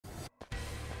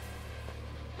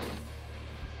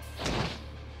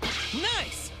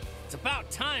It's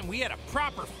about time we had a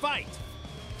proper fight.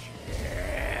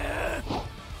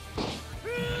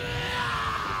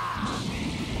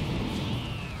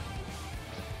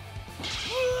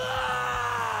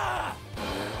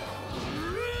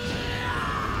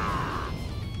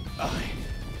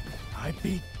 I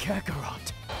beat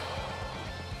Kakarot.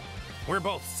 We're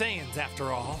both Saiyans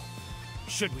after all.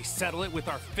 Should we settle it with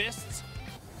our fists?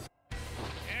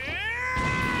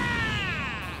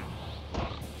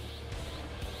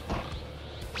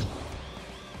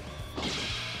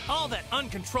 All that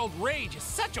uncontrolled rage is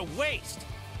such a waste.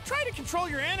 Try to control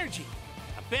your energy.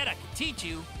 I bet I could teach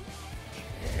you.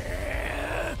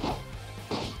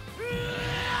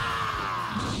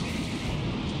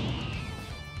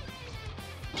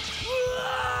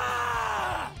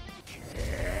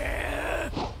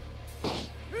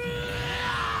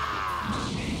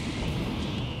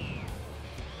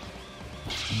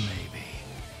 Maybe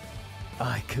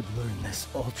I could learn this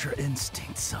Ultra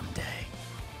Instinct someday.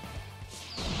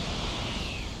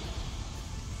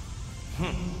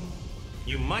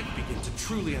 You might begin to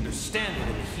truly understand it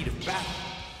in the heat of battle.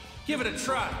 Give it a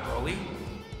try, Broly.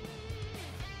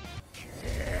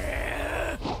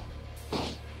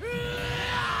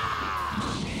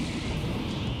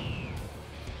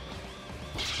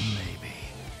 Maybe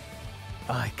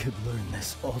I could learn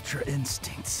this Ultra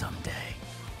Instinct someday.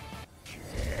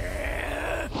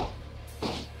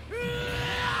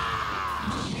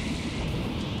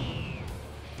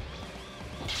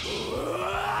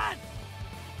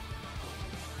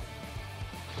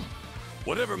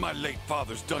 Whatever my late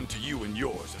father's done to you and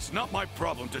yours, it's not my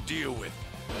problem to deal with.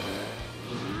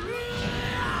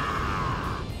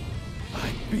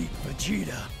 I beat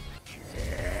Vegeta.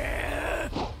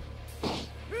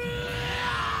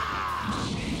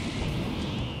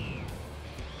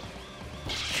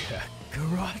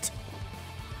 Kakarot?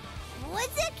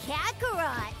 What's a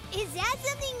Kakarot? Is that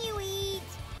something you eat?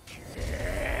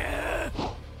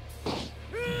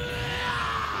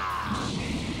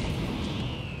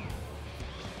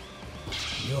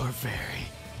 You're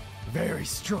very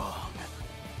strong.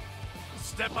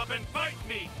 Step up and fight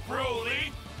me,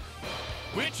 Broly!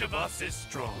 Which of us is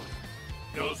stronger?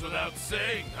 Goes without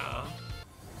saying, huh?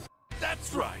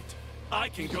 That's right. I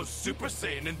can go Super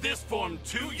Saiyan in this form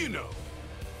too, you know.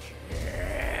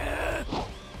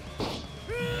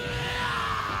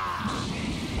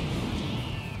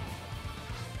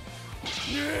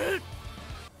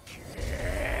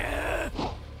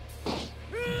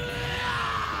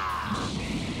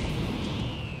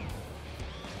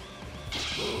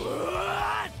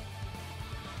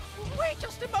 Wait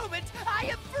just a moment! I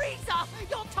am Frieza!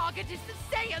 Your target is the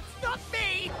Saiyans, not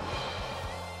me!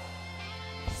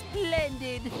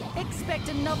 Splendid! Expect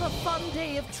another fun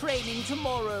day of training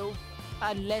tomorrow.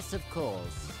 Unless, of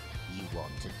course, you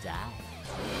want to die.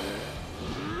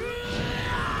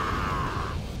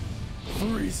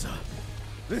 Frieza,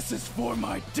 this is for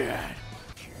my dad.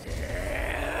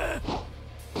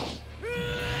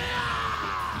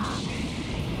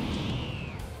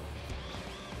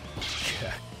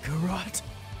 Kakarot?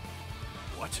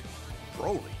 What?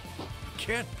 Broly? He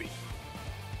can't be.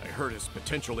 I heard his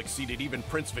potential exceeded even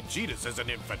Prince Vegeta's as an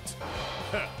infant.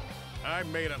 Huh.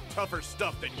 I'm made of tougher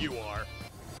stuff than you are.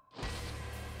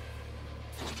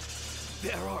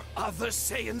 There are other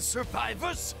Saiyan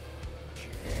survivors?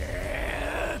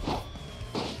 There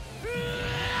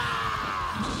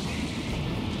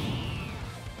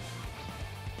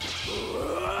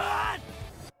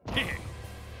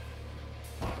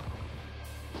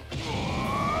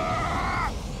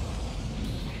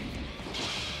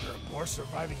are more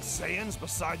surviving Saiyans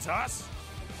besides us?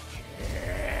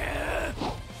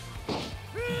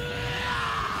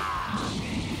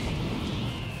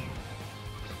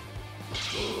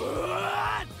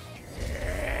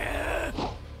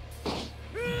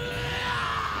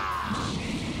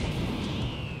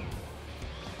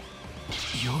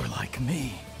 You're like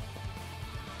me.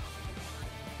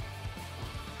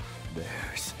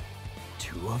 There's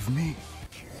two of me.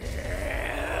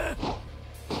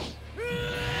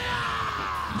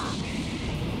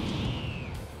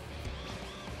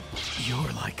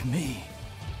 You're like me.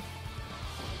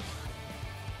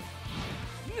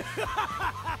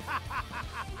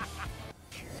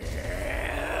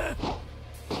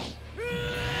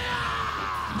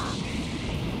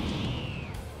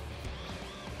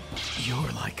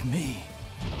 You're like me.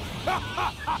 I'm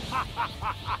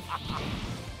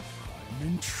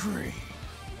intrigued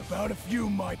about if you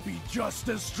might be just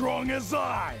as strong as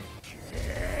I.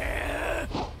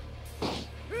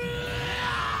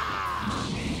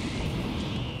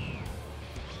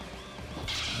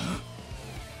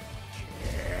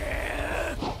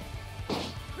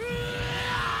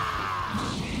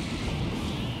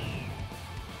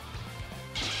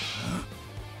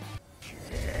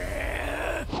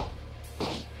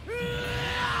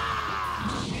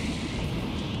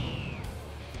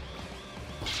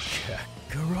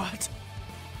 Kakarot?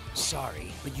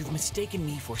 Sorry, but you've mistaken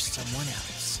me for someone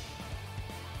else.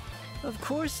 Of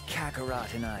course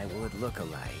Kakarot and I would look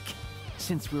alike,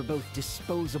 since we're both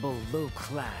disposable,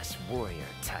 low-class warrior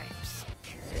types.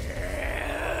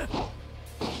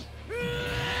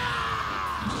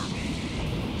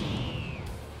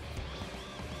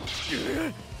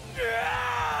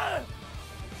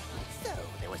 So,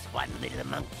 there was one little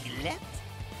monkey left?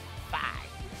 Fine.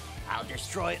 I'll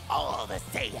destroy all the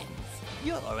Saiyans.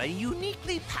 You're a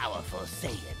uniquely powerful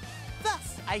Saiyan.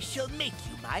 Thus, I shall make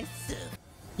you my servant.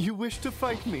 You wish to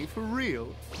fight me for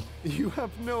real? You have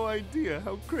no idea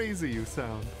how crazy you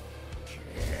sound.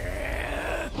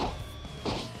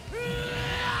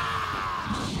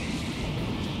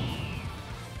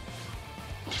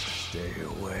 Stay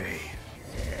away.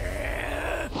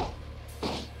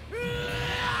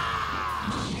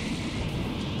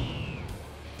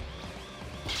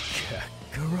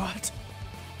 Kakarot?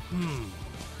 An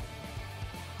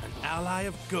ally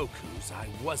of Goku's I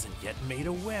wasn't yet made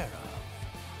aware of.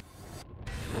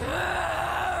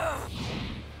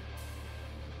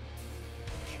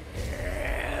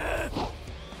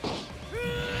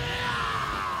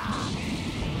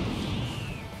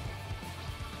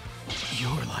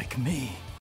 You're like me.